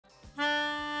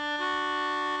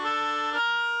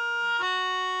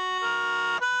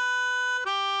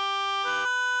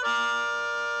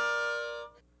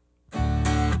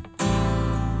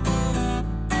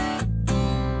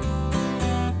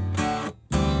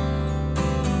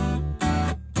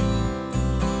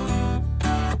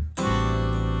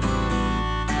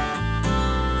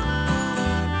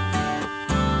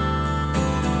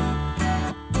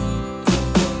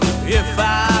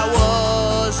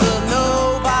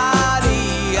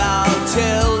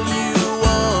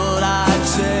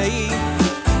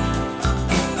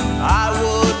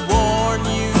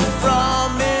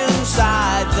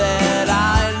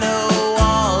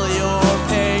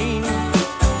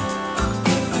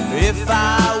If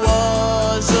I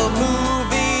was a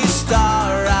movie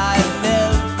star, I'd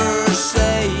never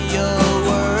say a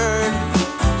word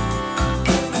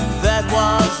that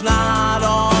was not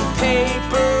on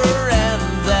paper and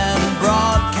then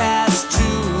broadcast to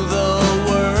the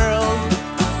world.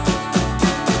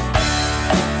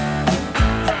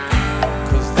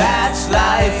 'Cause that's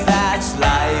life, that's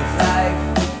life.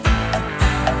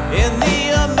 In the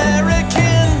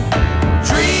American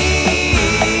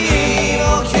dream,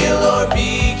 or kill or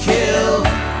be killed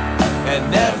and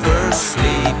never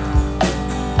sleep.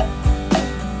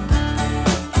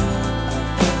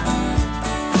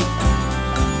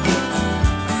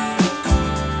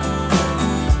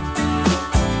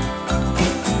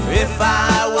 If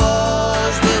I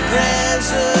was the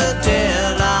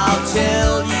president, I'll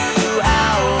tell you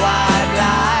how I'd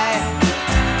lie.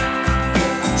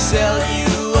 Sell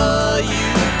you a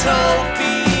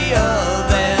utopia,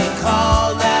 then call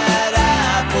that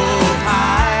apple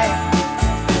pie.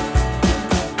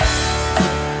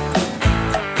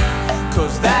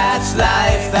 'Cause that's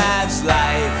life, that's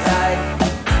life.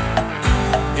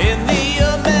 In the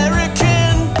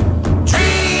American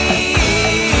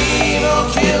dream, or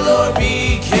kill or be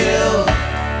killed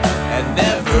and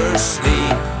never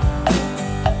sleep.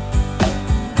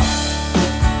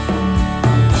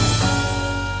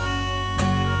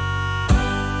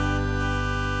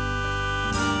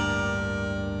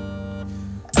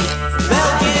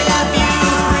 They'll give you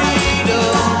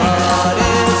freedom, but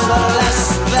it's less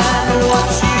than what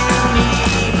you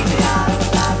need.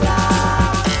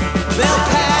 They'll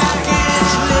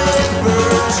package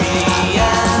liberty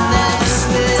and then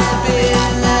slip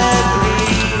in their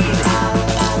greed.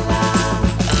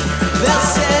 They'll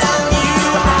sell you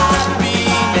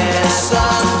happiness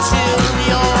until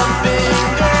your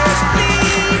fingers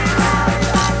bleed.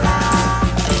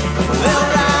 They'll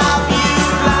rob you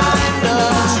blind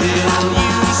until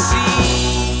you see.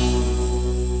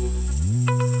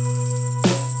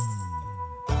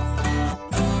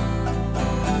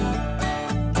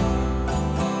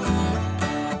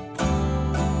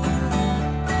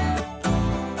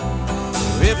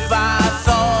 If I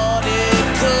thought